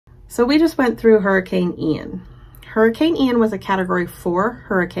So we just went through Hurricane Ian. Hurricane Ian was a Category 4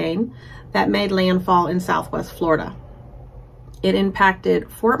 hurricane that made landfall in Southwest Florida. It impacted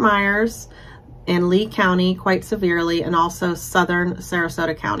Fort Myers and Lee County quite severely, and also southern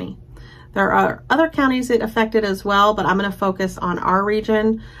Sarasota County. There are other counties it affected as well, but I'm going to focus on our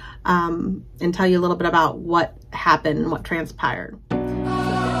region and tell you a little bit about what happened and what transpired.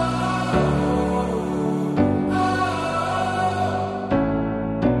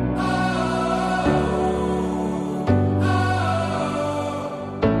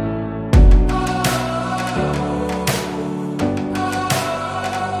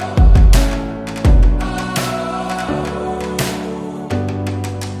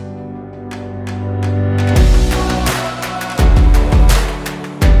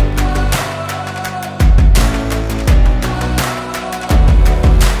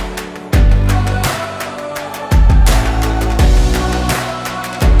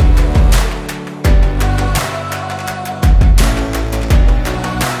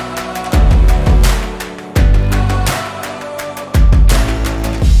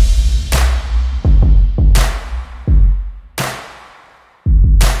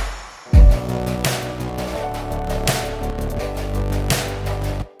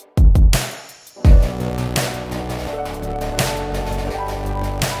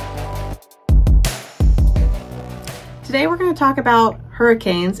 Today we're going to talk about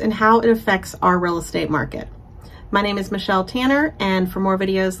hurricanes and how it affects our real estate market. My name is Michelle Tanner, and for more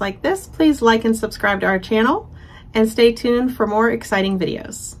videos like this, please like and subscribe to our channel and stay tuned for more exciting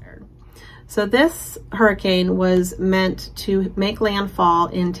videos. So this hurricane was meant to make landfall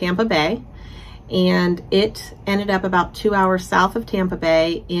in Tampa Bay, and it ended up about 2 hours south of Tampa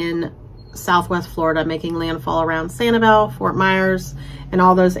Bay in Southwest Florida, making landfall around Sanibel, Fort Myers, and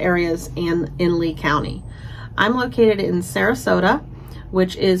all those areas in Lee County. I'm located in Sarasota,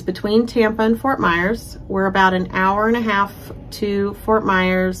 which is between Tampa and Fort Myers. We're about an hour and a half to Fort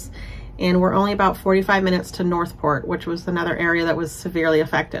Myers, and we're only about 45 minutes to Northport, which was another area that was severely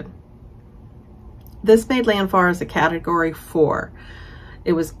affected. This made landfall as a Category 4.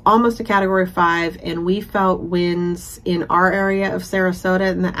 It was almost a Category 5, and we felt winds in our area of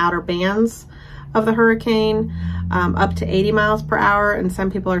Sarasota in the outer bands of the hurricane up to 80 miles per hour, and some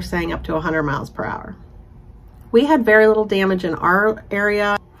people are saying up to 100 miles per hour. We had very little damage in our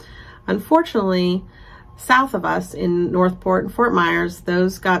area. Unfortunately, south of us in Northport and Fort Myers,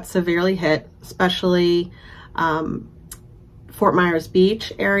 those got severely hit, especially Fort Myers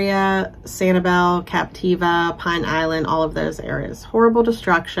Beach area, Sanibel, Captiva, Pine Island, all of those areas. Horrible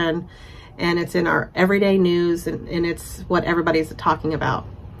destruction, and it's in our everyday news, and it's what everybody's talking about.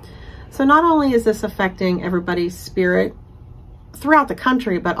 So not only is this affecting everybody's spirit throughout the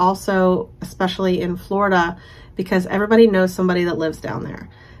country, but also especially in Florida, because everybody knows somebody that lives down there.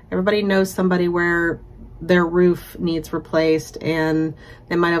 Everybody knows somebody where their roof needs replaced, and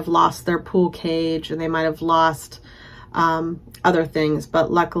they might have lost their pool cage, and they might have lost other things. But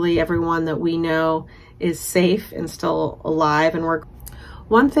luckily, everyone that we know is safe and still alive. And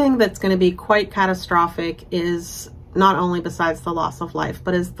one thing that's going to be quite catastrophic is not only besides the loss of life,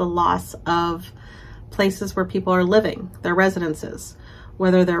 but is the loss of places where people are living, their residences.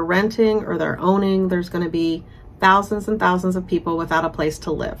 Whether they're renting or they're owning, there's going to be thousands and thousands of people without a place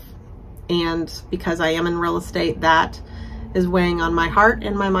to live. And because I am in real estate, that is weighing on my heart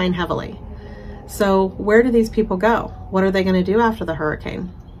and my mind heavily. So where do these people go? What are they going to do after the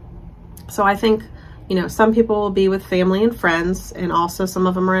hurricane? So I think, some people will be with family and friends, and also some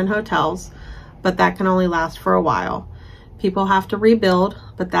of them are in hotels, but that can only last for a while. People have to rebuild,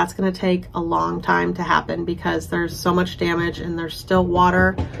 but that's going to take a long time to happen because there's so much damage, and there's still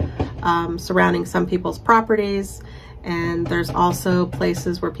water surrounding some people's properties, and there's also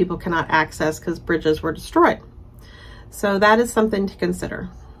places where people cannot access because bridges were destroyed. So that is something to consider.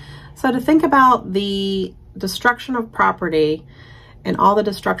 So to think about the destruction of property and all the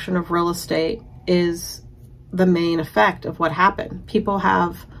destruction of real estate is the main effect of what happened. People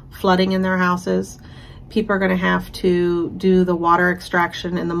have flooding in their houses. People are going to have to do the water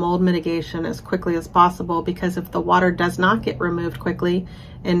extraction and the mold mitigation as quickly as possible, because if the water does not get removed quickly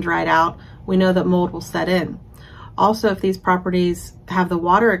and dried out, we know that mold will set in. Also, if these properties have the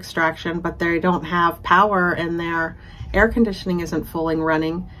water extraction, but they don't have power and their air conditioning isn't fully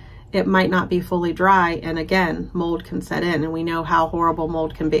running, it might not be fully dry, and again, mold can set in, and we know how horrible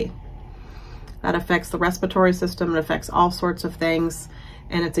mold can be. That affects the respiratory system, it affects all sorts of things,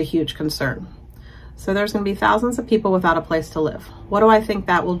 and it's a huge concern. So there's going to be thousands of people without a place to live. What do I think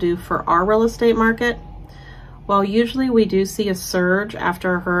that will do for our real estate market? Well, usually we do see a surge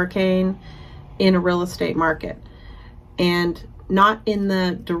after a hurricane in a real estate market. And not in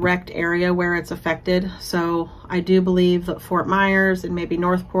the direct area where it's affected. So I do believe that Fort Myers and maybe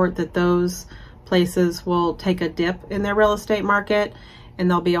Northport, that those places will take a dip in their real estate market, and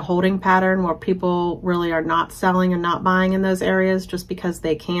there'll be a holding pattern where people really are not selling and not buying in those areas just because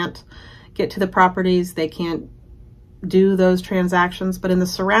they can't get to the properties, they can't do those transactions. But in the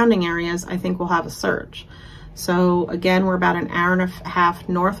surrounding areas, I think we'll have a surge. So again, we're about an hour and a half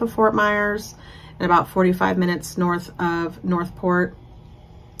north of Fort Myers and about 45 minutes north of Northport.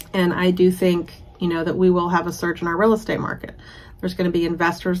 And I do think, you know, that we will have a surge in our real estate market. There's going to be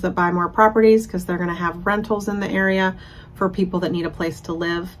investors that buy more properties because they're going to have rentals in the area for people that need a place to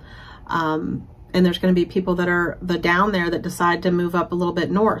live. And there's going to be people that are down there that decide to move up a little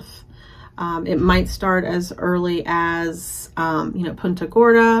bit north. It might start as early as, you know, Punta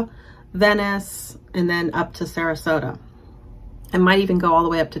Gorda, Venice, and then up to Sarasota. It might even go all the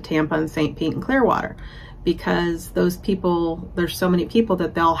way up to Tampa and St. Pete and Clearwater, because those people, there's so many people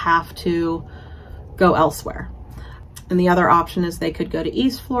that they'll have to go elsewhere. And the other option is they could go to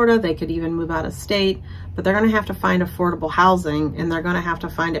East Florida, they could even move out of state, but they're going to have to find affordable housing, and they're going to have to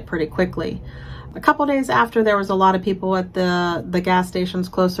find it pretty quickly. A couple days after, there was a lot of people at the gas stations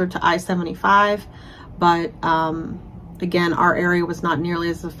closer to I-75, but again, our area was not nearly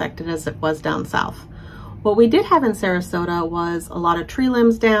as affected as it was down south. What we did have in Sarasota was a lot of tree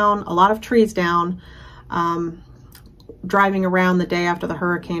limbs down, a lot of trees down. Driving around the day after the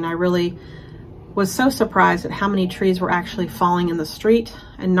hurricane, I really was so surprised at how many trees were actually falling in the street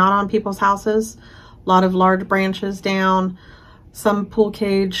and not on people's houses. A lot of large branches down, some pool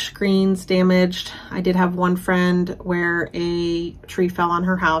cage screens damaged. I did have one friend where a tree fell on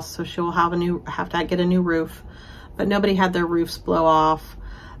her house, so she'll have to get a new roof, but nobody had their roofs blow off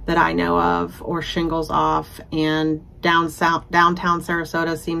that I know of, or shingles off. And downtown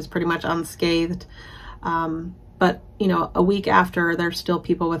Sarasota seems pretty much unscathed. But you know, a week after, there's still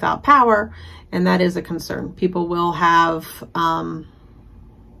people without power, and that is a concern. People will have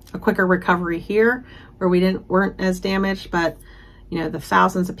a quicker recovery here where we weren't as damaged, but you know, the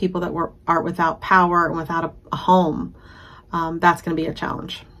thousands of people that are without power and without a home, that's going to be a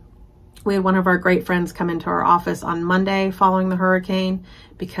challenge. We had one of our great friends come into our office on Monday following the hurricane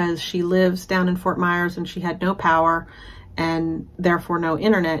because she lives down in Fort Myers and she had no power and therefore no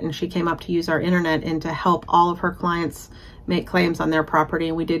internet. And she came up to use our internet and to help all of her clients make claims on their property.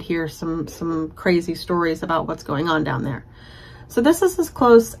 And we did hear some crazy stories about what's going on down there. So this is as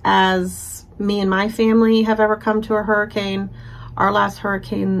close as me and my family have ever come to a hurricane. Our last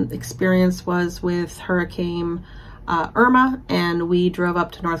hurricane experience was with Hurricane Irma, and we drove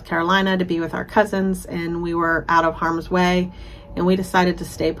up to North Carolina to be with our cousins, and we were out of harm's way, and we decided to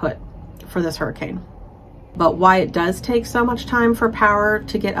stay put for this hurricane. But why it does take so much time for power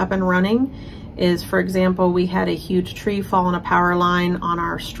to get up and running is, for example, we had a huge tree fall on a power line on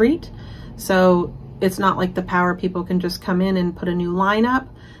our street. So it's not like the power people can just come in and put a new line up.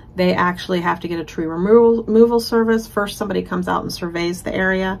 They actually have to get a tree removal service. First, somebody comes out and surveys the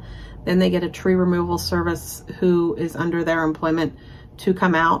area. Then they get a tree removal service who is under their employment to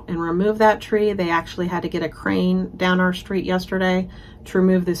come out and remove that tree. They actually had to get a crane down our street yesterday to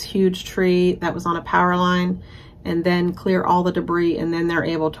remove this huge tree that was on a power line and then clear all the debris, and then they're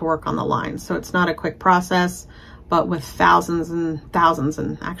able to work on the line. So it's not a quick process, but with thousands and thousands,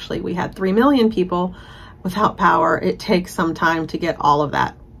 and actually we had 3 million people without power, it takes some time to get all of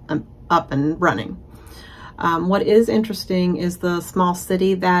that up and running. What is interesting is the small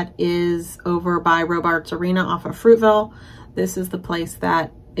city that is over by Robarts Arena off of Fruitville. This is the place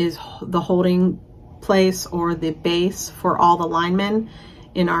that is the holding place or the base for all the linemen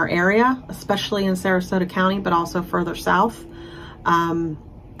in our area, especially in Sarasota County, but also further south.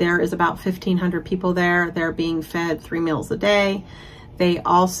 There is about 1,500 people there. They're being fed 3 meals a day. They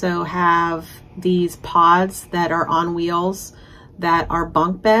also have these pods that are on wheels that are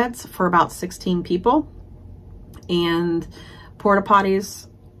bunk beds for about 16 people. And porta potties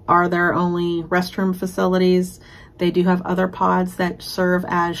are their only restroom facilities. They do have other pods that serve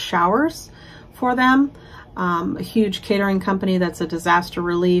as showers for them. A huge catering company that's a disaster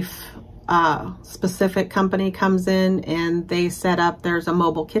relief specific company comes in and they set up, there's a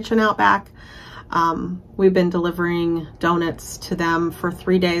mobile kitchen out back. We've been delivering donuts to them for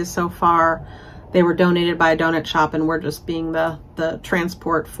 3 days so far. They were donated by a donut shop and we're just being the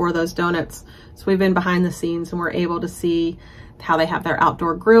transport for those donuts. So we've been behind the scenes and we're able to see how they have their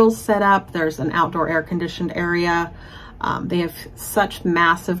outdoor grills set up. There's an outdoor air conditioned area. They have such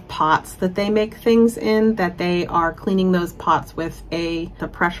massive pots that they make things in that they are cleaning those pots with the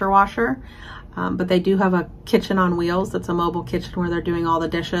pressure washer. But they do have a kitchen on wheels. That's a mobile kitchen where they're doing all the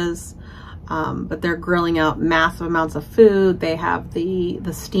dishes. but they're grilling out massive amounts of food. They have the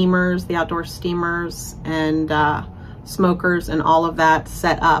steamers, the outdoor steamers, and smokers and all of that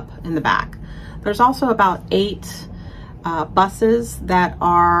set up in the back. There's also about 8 buses that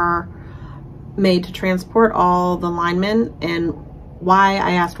are made to transport all the linemen. And why,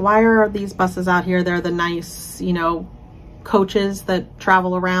 I asked, why are these buses out here? They're the nice, you know, coaches that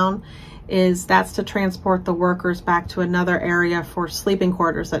travel around. Is that's to transport the workers back to another area for sleeping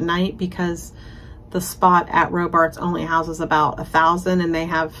quarters at night, because the spot at Robarts only houses about 1,000 and they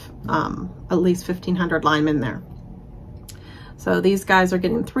have at least 1,500 linemen there. So these guys are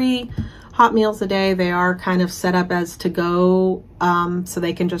getting 3 hot meals a day. They are kind of set up as to go, so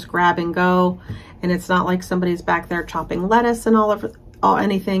they can just grab and go. And it's not like somebody's back there chopping lettuce and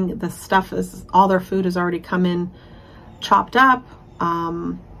anything. The stuff is, all their food has already come in chopped up.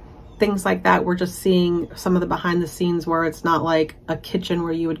 Things like that. We're just seeing some of the behind the scenes where it's not like a kitchen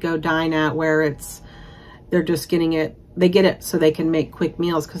where you would go dine at, where it's, they're just getting it, they get it so they can make quick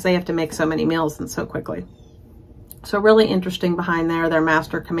meals, because they have to make so many meals and so quickly. So really interesting behind there, their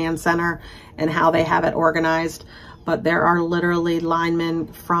master command center and how they have it organized. But there are literally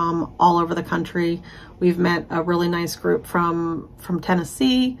linemen from all over the country. We've met a really nice group from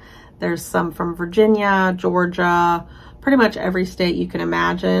Tennessee. There's some from Virginia, Georgia, pretty much every state you can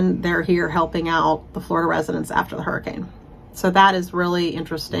imagine. They're here helping out the Florida residents after the hurricane. So that is really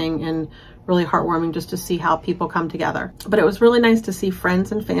interesting and really heartwarming just to see how people come together. But it was really nice to see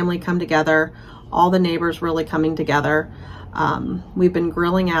friends and family come together, all the neighbors really coming together. We've been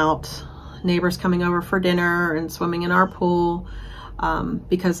grilling out, neighbors coming over for dinner and swimming in our pool,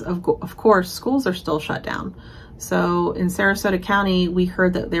 because of course schools are still shut down. So in Sarasota County, we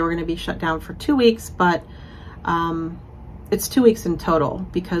heard that they were going to be shut down for 2 weeks, but it's 2 weeks in total,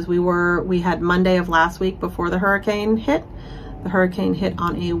 because we had Monday of last week before the hurricane hit. The hurricane hit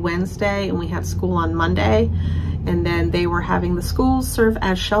on a Wednesday and we had school on Monday. And then they were having the schools serve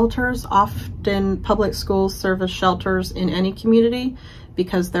as shelters. Often public schools serve as shelters in any community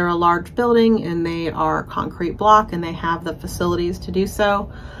because they're a large building and they are concrete block and they have the facilities to do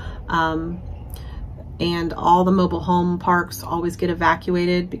so. And all the mobile home parks always get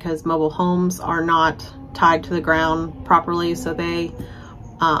evacuated because mobile homes are not tied to the ground properly, so they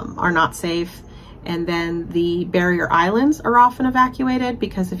are not safe. And then the barrier islands are often evacuated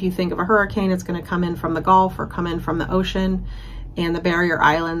because if you think of a hurricane, it's going to come in from the Gulf or come in from the ocean. And the barrier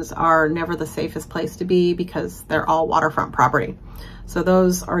islands are never the safest place to be because they're all waterfront property. So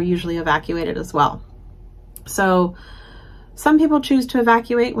those are usually evacuated as well. So some people choose to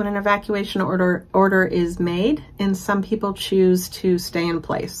evacuate when an evacuation order is made, and some people choose to stay in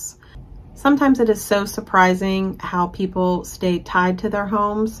place. Sometimes it is so surprising how people stay tied to their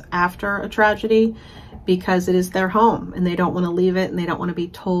homes after a tragedy because it is their home and they don't want to leave it and they don't want to be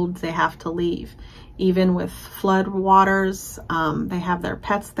told they have to leave. Even with flood waters, they have their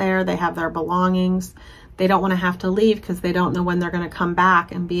pets there, they have their belongings. They don't want to have to leave because they don't know when they're going to come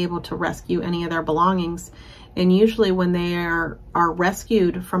back and be able to rescue any of their belongings. And usually when they are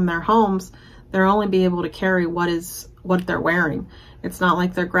rescued from their homes, they'll only be able to carry what they're wearing. It's not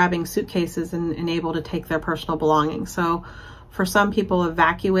like they're grabbing suitcases and able to take their personal belongings. So for some people,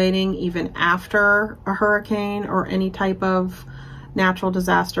 evacuating even after a hurricane or any type of natural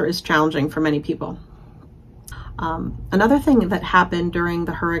disaster is challenging for many people. Another thing that happened during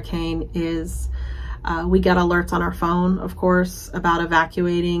the hurricane is we got alerts on our phone, of course, about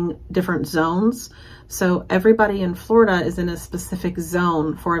evacuating different zones. So everybody in Florida is in a specific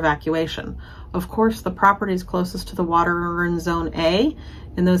zone for evacuation. Of course, the properties closest to the water are in zone A,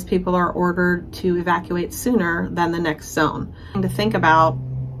 and those people are ordered to evacuate sooner than the next zone. And to think about,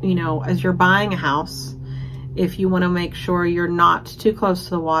 you know, as you're buying a house, if you want to make sure you're not too close to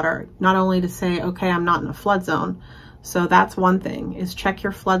the water, not only to say, okay, I'm not in a flood zone. So that's one thing, is check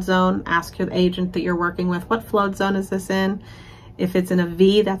your flood zone, ask your agent that you're working with, what flood zone is this in? If it's in a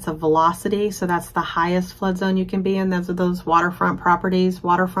V, that's a velocity. So that's the highest flood zone you can be in. Those are those waterfront properties,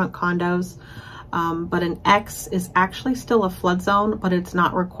 waterfront condos. But an X is actually still a flood zone, but it's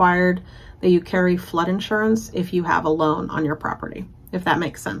not required that you carry flood insurance if you have a loan on your property, if that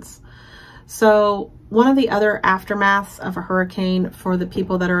makes sense. So one of the other aftermaths of a hurricane for the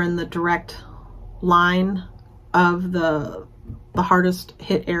people that are in the direct line of the hardest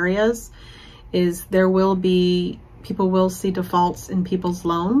hit areas is people will see defaults in people's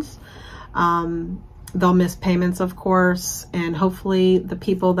loans. They'll miss payments, of course, and hopefully the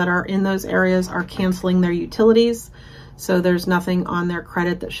people that are in those areas are canceling their utilities. So there's nothing on their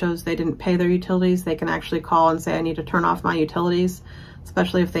credit that shows they didn't pay their utilities. They can actually call and say, I need to turn off my utilities,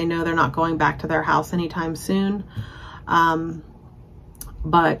 especially if they know they're not going back to their house anytime soon.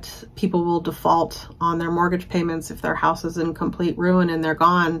 but people will default on their mortgage payments if their house is in complete ruin and they're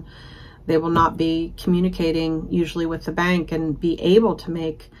gone. They will not be communicating usually with the bank and be able to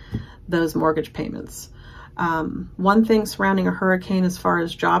make those mortgage payments. One thing surrounding a hurricane as far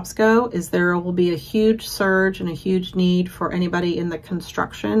as jobs go is there will be a huge surge and a huge need for anybody in the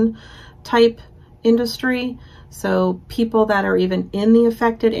construction type industry. So people that are even in the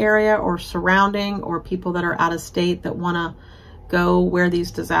affected area or surrounding, or people that are out of state that want to go where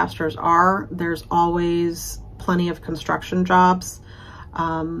these disasters are, there's always plenty of construction jobs,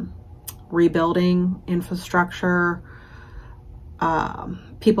 rebuilding infrastructure.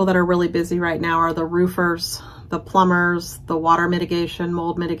 People that are really busy right now are the roofers, the plumbers, the water mitigation,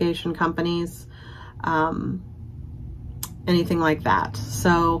 mold mitigation companies, anything like that.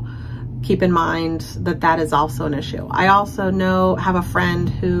 So keep in mind that that is also an issue. I also have a friend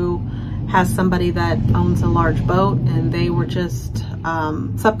who has somebody that owns a large boat, and they were just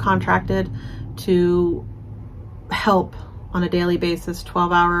subcontracted to help on a daily basis,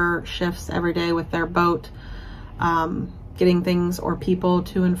 12-hour shifts every day with their boat, getting things or people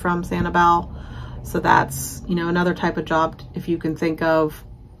to and from Sanibel. So that's, another type of job, if you can think of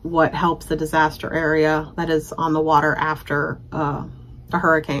what helps the disaster area that is on the water after a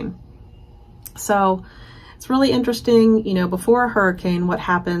hurricane. So it's really interesting, before a hurricane, what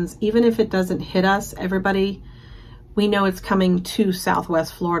happens, even if it doesn't hit us, we know it's coming to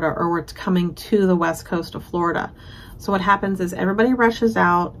Southwest Florida, or it's coming to the west coast of Florida. So what happens is everybody rushes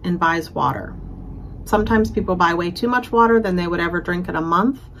out and buys water. Sometimes people buy way too much water than they would ever drink in a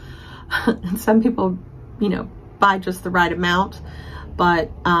month. And some people, buy just the right amount. But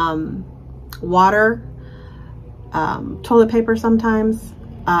water, toilet paper sometimes,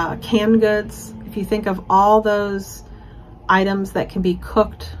 canned goods. If you think of all those items that can be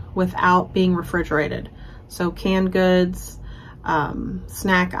cooked without being refrigerated. So canned goods,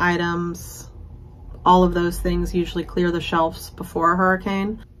 snack items, all of those things usually clear the shelves before a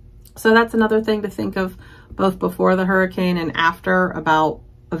hurricane. So that's another thing to think of both before the hurricane and after about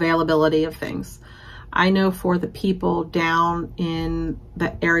availability of things. I know for the people down in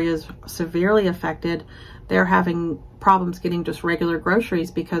the areas severely affected, they're having problems getting just regular groceries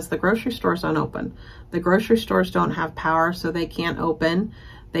because the grocery stores don't open. The grocery stores don't have power, so they can't open.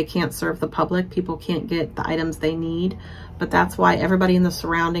 They can't serve the public. People can't get the items they need. But that's why everybody in the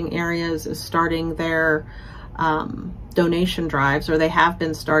surrounding areas is starting their donation drives, or they have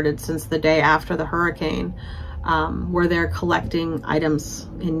been started since the day after the hurricane, where they're collecting items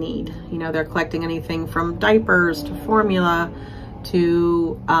in need. They're collecting anything from diapers to formula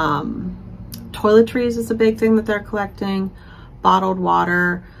to toiletries is a big thing that they're collecting, bottled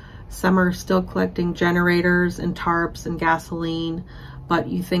water. Some are still collecting generators and tarps and gasoline. But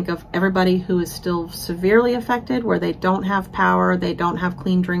you think of everybody who is still severely affected, where they don't have power, they don't have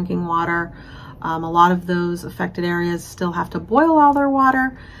clean drinking water. A lot of those affected areas still have to boil all their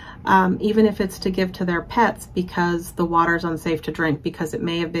water, even if it's to give to their pets, because the water is unsafe to drink because it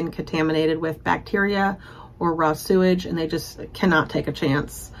may have been contaminated with bacteria or raw sewage, and they just cannot take a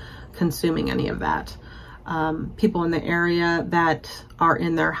chance consuming any of that. People in the area that are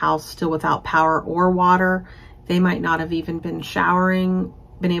in their house still without power or water, they might not have even been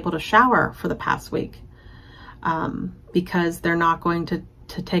able to shower for the past week, because they're not going to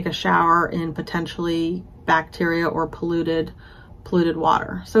take a shower in potentially bacteria or polluted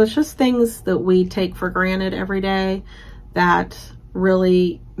water. So it's just things that we take for granted every day that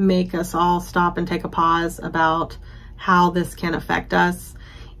really make us all stop and take a pause about how this can affect us,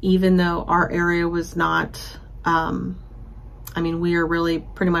 even though our area was not, we are really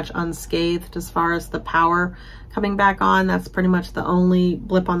pretty much unscathed as far as the power coming back on. That's pretty much the only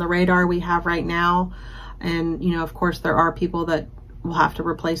blip on the radar we have right now. And, of course, there are people that will have to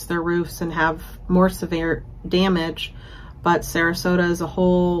replace their roofs and have more severe damage. But Sarasota as a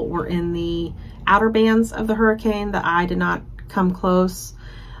whole, we're in the outer bands of the hurricane. The eye did not come close.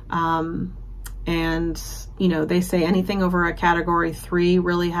 And, they say anything over a Category 3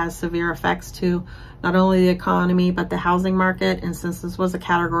 really has severe effects to not only the economy, but the housing market. And since this was a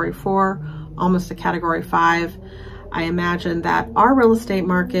Category 4, almost a Category 5, I imagine that our real estate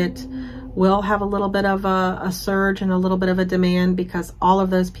market will have a little bit of a surge and a little bit of a demand, because all of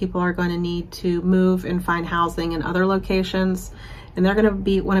those people are going to need to move and find housing in other locations. And they're going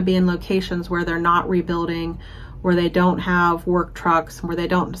to want to be in locations where they're not rebuilding, where they don't have work trucks, where they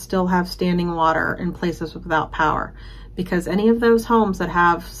don't still have standing water in places without power. Because any of those homes that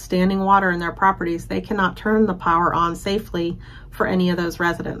have standing water in their properties, they cannot turn the power on safely for any of those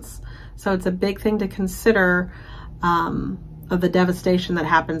residents. So it's a big thing to consider of the devastation that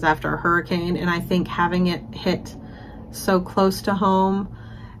happens after a hurricane. And I think having it hit so close to home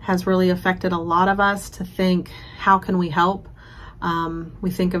has really affected a lot of us to think, how can we help?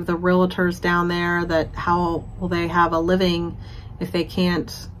 We think of the realtors down there, that how will they have a living if they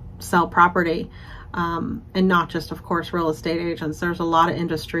can't sell property? And not just, of course, real estate agents. There's a lot of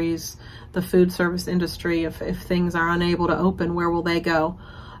industries, the food service industry, if things are unable to open, where will they go?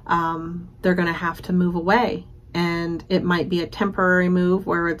 They're going to have to move away. And it might be a temporary move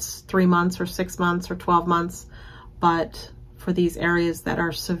where it's 3 months or 6 months or 12 months. But for these areas that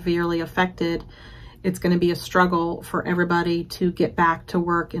are severely affected, it's going to be a struggle for everybody to get back to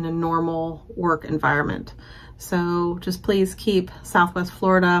work in a normal work environment. So just please keep Southwest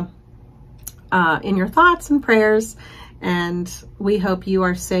Florida in your thoughts and prayers, and we hope you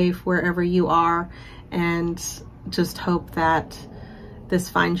are safe wherever you are, and just hope that this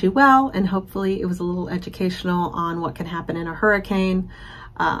finds you well, and hopefully it was a little educational on what can happen in a hurricane.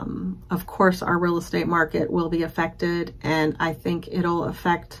 Of course, our real estate market will be affected, and I think it'll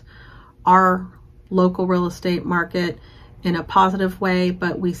affect our local real estate market in a positive way,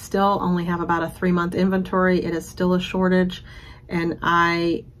 but we still only have about a 3-month inventory. It is still a shortage, and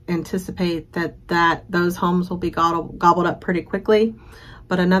I anticipate that those homes will be gobbled up pretty quickly.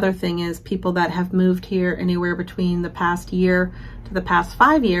 But another thing is, people that have moved here anywhere between the past year to the past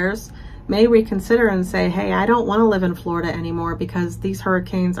 5 years may reconsider and say, hey, I don't want to live in Florida anymore because these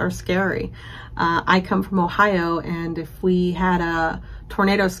hurricanes are scary. I come from Ohio, and if we had a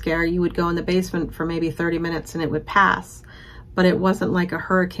tornado scare, you would go in the basement for maybe 30 minutes and it would pass. But it wasn't like a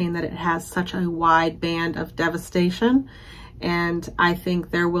hurricane, that it has such a wide band of devastation. And I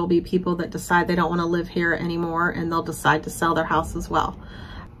think there will be people that decide they don't want to live here anymore, and they'll decide to sell their house as well.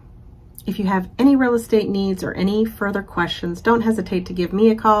 If you have any real estate needs or any further questions, don't hesitate to give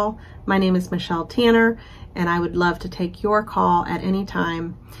me a call. My name is Michelle Tanner, and I would love to take your call at any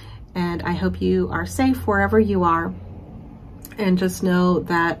time. And I hope you are safe wherever you are. And just know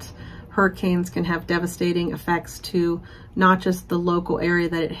that hurricanes can have devastating effects to not just the local area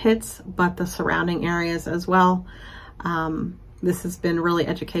that it hits, but the surrounding areas as well. This has been really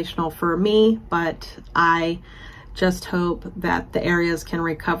educational for me, but I just hope that the areas can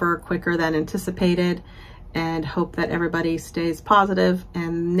recover quicker than anticipated, and hope that everybody stays positive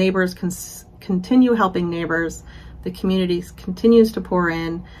and neighbors can continue helping neighbors. The community continues to pour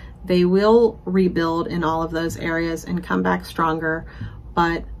in. They will rebuild in all of those areas and come back stronger.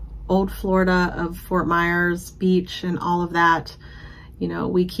 But old Florida of Fort Myers Beach and all of that, you know,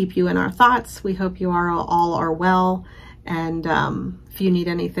 we keep you in our thoughts. We hope you all are well. And if you need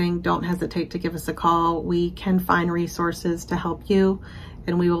anything, don't hesitate to give us a call. We can find resources to help you,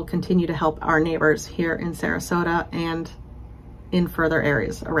 and we will continue to help our neighbors here in Sarasota and in further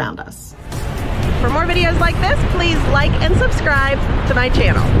areas around us. For more videos like this, please like and subscribe to my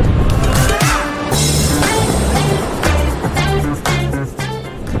channel.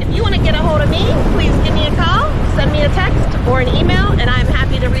 If you want to get a hold of me, please give me a call, send me a text or an email, and I'm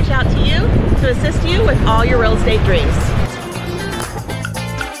happy to reach out to you to assist you with all your real estate dreams.